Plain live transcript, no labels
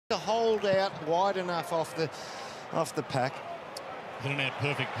To hold out wide enough off the pack. Pittonet,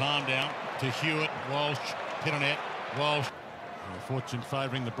 perfect palm down to Hewitt, Walsh, Pittonet, Walsh. Fortune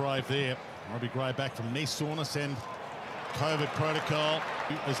favouring the Brave there. Robbie Gray back from knee soreness and COVID protocol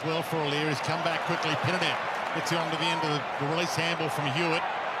as well for O'Leary. He's come back quickly. Pittonet gets on to the end of the release handball from Hewitt.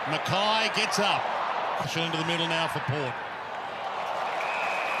 Mackay gets up. Push into the middle now for Port.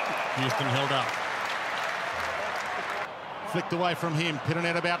 Houston held up. Flicked away from him.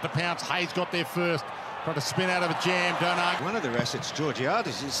 Pittonet about to pounce. Hayes got there first. Tried to spin out of a jam. Don't argue. One of their assets,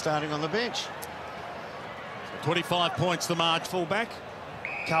 Georgiades, is starting on the bench. 25 points the march. Fullback.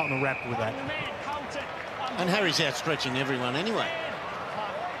 Carlton will wrap with that. And Harry's outstretching everyone anyway.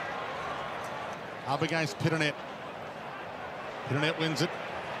 Up against Pittonet. Pittonet wins it.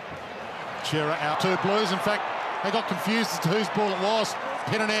 Chera out. Two Blues. In fact, they got confused as to whose ball it was.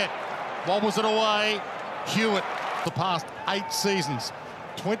 Pittonet wobbles it away. Hewitt. The past 8 seasons.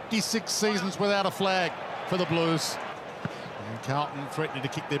 26 seasons without a flag for the Blues. And Carlton threatening to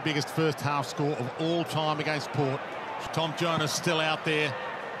kick their biggest first half score of all time against Port. Tom Jonas still out there.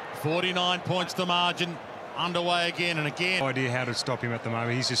 49 points the margin. Underway again and again. No idea how to stop him at the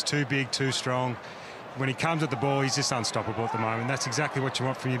moment. He's just too big, too strong. When he comes at the ball, he's just unstoppable at the moment. That's exactly what you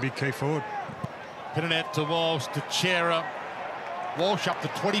want from your big key forward. Pittonet to Walsh to Chera. Walsh up to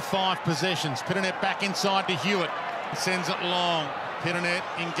 25 possessions. Pittonet back inside to Hewitt. Sends it long. Pittonet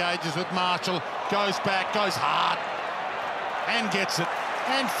engages with Marshall. Goes back, goes hard. And gets it.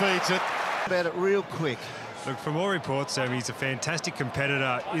 And feeds it. About it real quick. Look, from all reports, he's a fantastic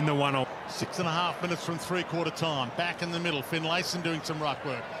competitor in the one-on. 6.5 minutes from three-quarter time. Back in the middle. Finlayson doing some ruck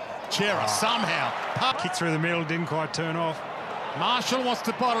work. Chera somehow. Kick through the middle, didn't quite turn off. Marshall wants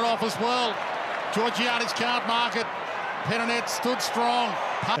to bot it off as well. Georgiades can't mark it. Pittonet stood strong.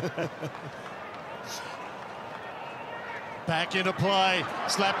 Back into play.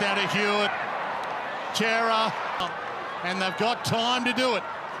 Slap down to Hewitt. Chera. And they've got time to do it.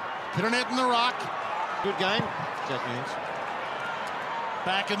 Pittonet in the ruck. Good game. That means.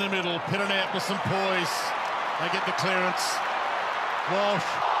 Back in the middle. Pittonet with some poise. They get the clearance. Walsh.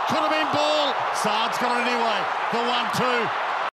 Could have been ball. Sard's got it anyway. The 1-2.